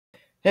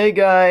Hey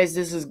guys,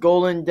 this is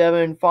Golden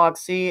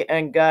Devin-Foxy,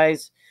 and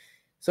guys,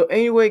 so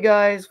anyway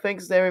guys,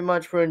 thanks very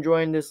much for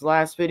enjoying this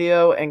last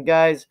video, and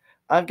guys,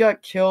 I've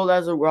got killed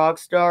as a rock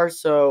star,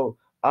 so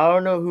I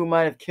don't know who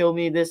might have killed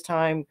me this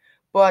time,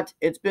 but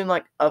it's been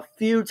like a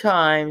few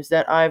times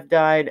that I've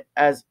died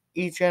as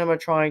each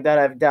animatronic that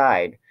I've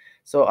died,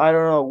 so I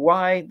don't know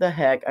why the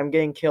heck I'm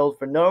getting killed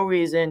for no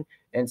reason,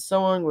 and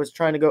someone was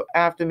trying to go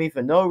after me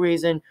for no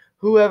reason,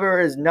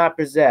 whoever is not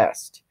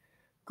possessed.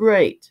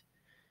 Great.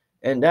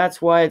 And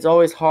that's why it's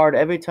always hard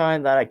every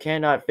time that I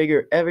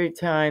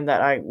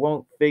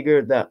won't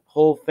figure that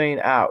whole thing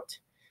out.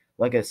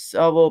 Like a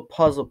subtle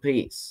puzzle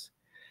piece.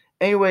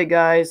 Anyway,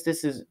 guys,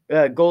 this is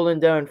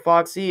Golden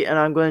Devin-Foxy, and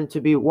I'm going to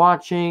be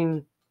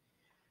watching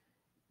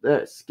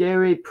the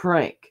scary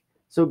prank.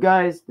 So,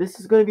 guys, this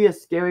is going to be a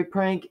scary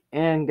prank,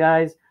 and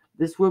guys,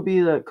 this will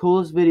be the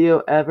coolest video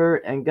ever.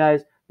 And,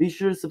 guys, be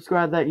sure to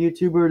subscribe to that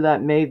YouTuber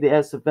that made the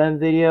SFM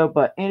video.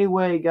 But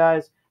anyway,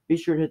 guys, be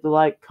sure to hit the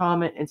like,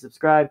 comment, and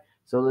subscribe.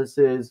 So this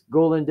is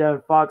Golden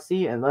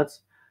Devin-Foxy, and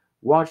let's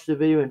watch the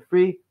video in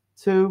 3,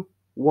 2,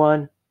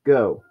 1,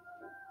 go.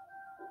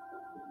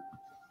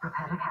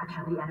 Prepare to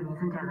capture the enemy's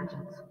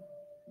intelligence.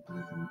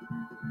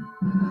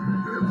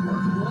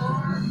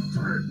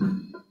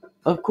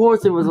 Of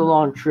course it was a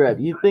long trip.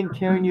 You've been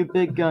carrying your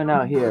big gun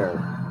out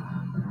here.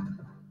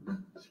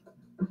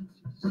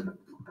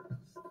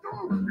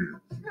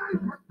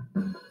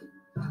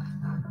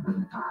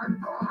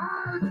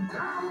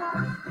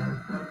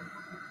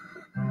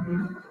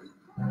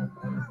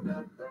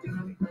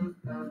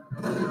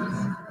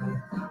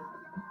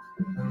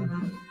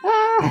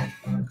 Ah!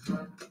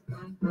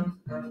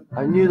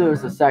 I knew there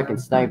was a second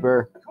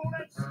sniper.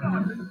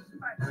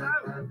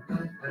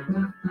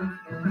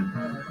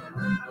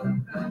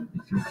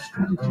 Your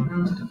strategy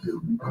is to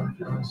build me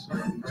confidence.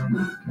 It's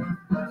working.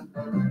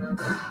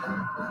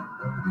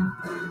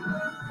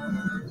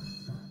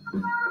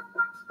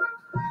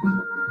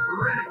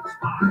 Ready,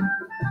 spy.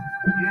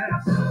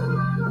 Yes.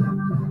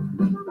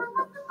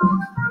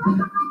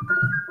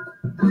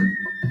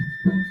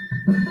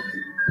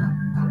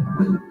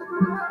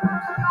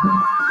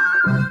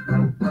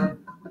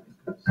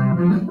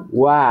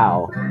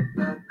 Wow.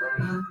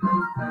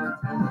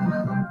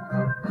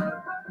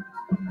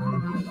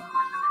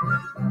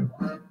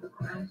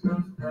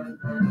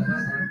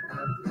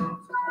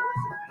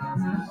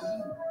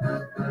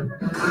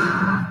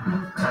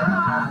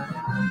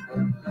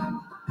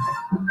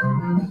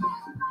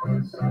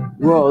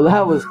 Whoa,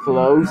 that was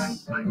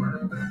close.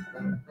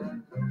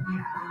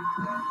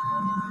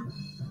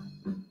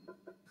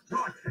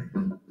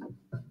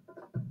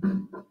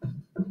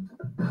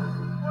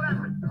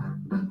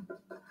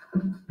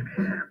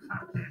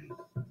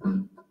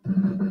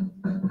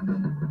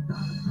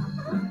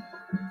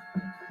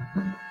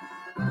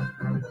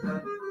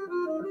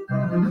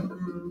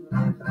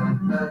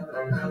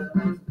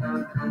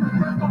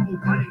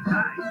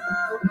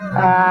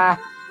 Ah,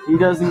 he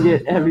doesn't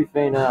get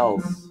everything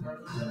else.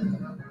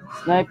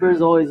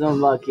 Sniper's always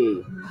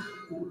unlucky.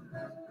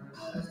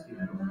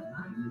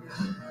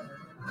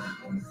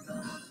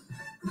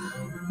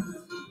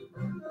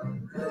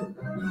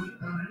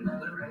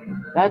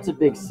 That's a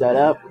big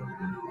setup.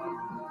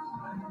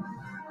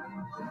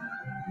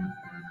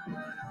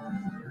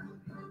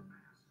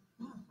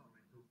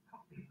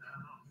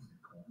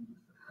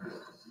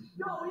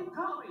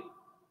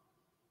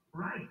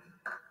 Right.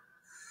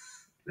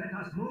 Let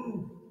us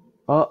move.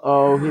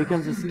 Uh-oh, here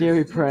comes a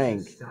scary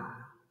prank.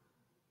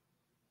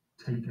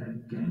 Take a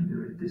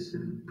gander at this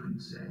little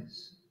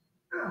princess.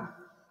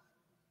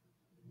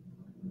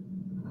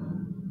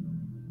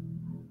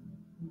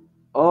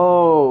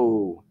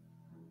 Oh.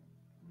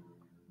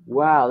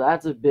 Wow,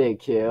 that's a big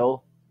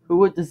kill. Who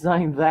would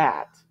design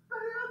that?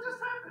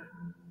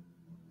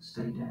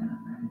 Stay down,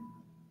 man.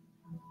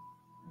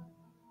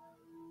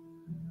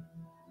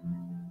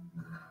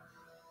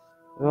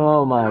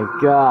 Oh my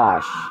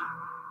gosh.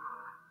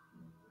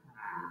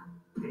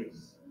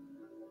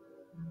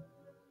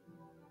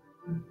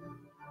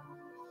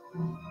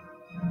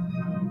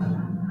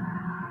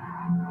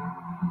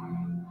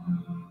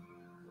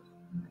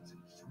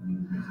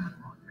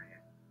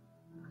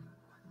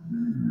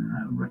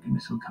 I reckon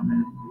this will come in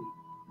handy.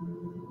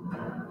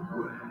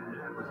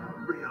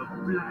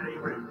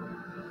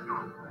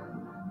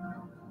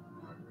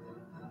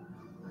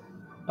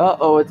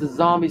 Uh-oh, it's a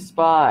zombie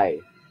spy.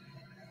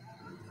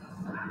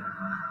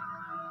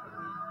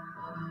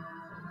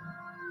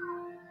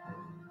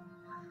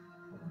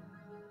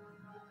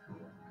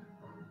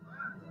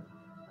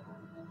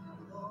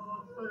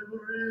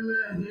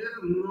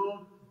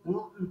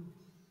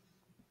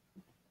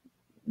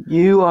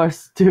 You are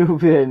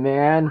stupid,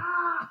 man.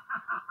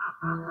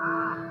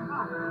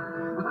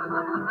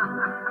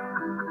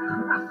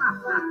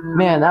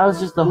 Man, that was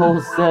just the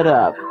whole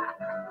setup.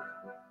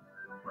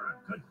 We're a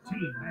good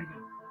team,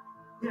 Megan.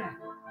 Yeah.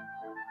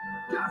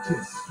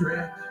 Gotcha,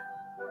 Stretch.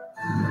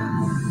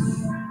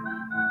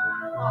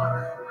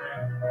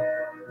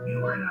 You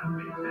were not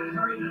big fan.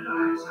 Hurry to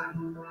die,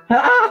 son.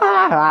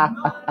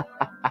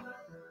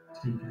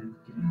 Take a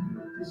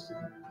gander at this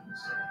little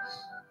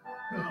princess.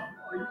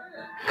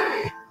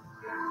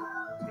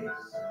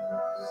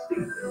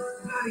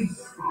 Bloody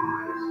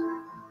spies.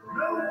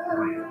 No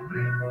worry of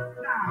me.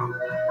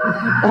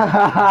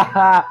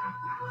 Now.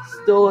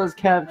 Stole his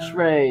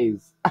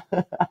catchphrase.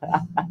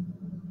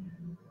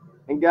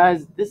 And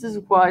guys, this is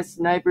why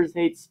snipers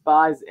hate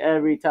spies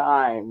every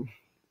time.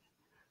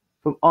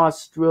 From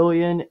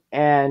Australian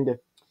and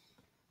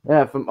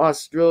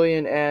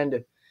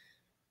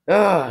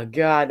oh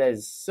god, that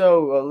is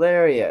so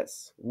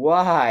hilarious.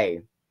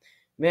 Why?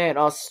 Man,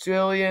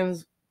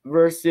 Australians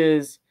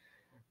versus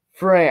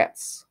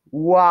France.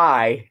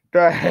 Why?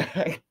 The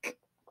heck?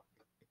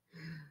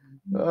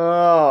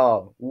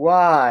 Oh,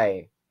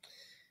 why?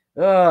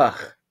 Ugh,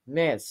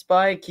 man,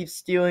 Spy keeps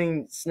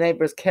stealing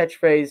Sniper's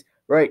catchphrase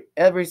right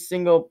every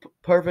single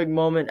perfect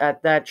moment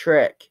at that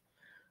trick.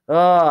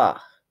 Ugh,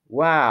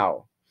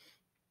 wow.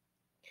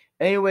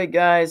 Anyway,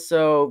 guys,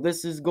 so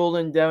this is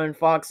Golden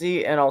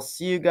Devin-Foxy, and I'll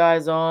see you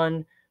guys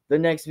on the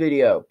next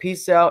video.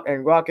 Peace out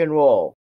and rock and roll.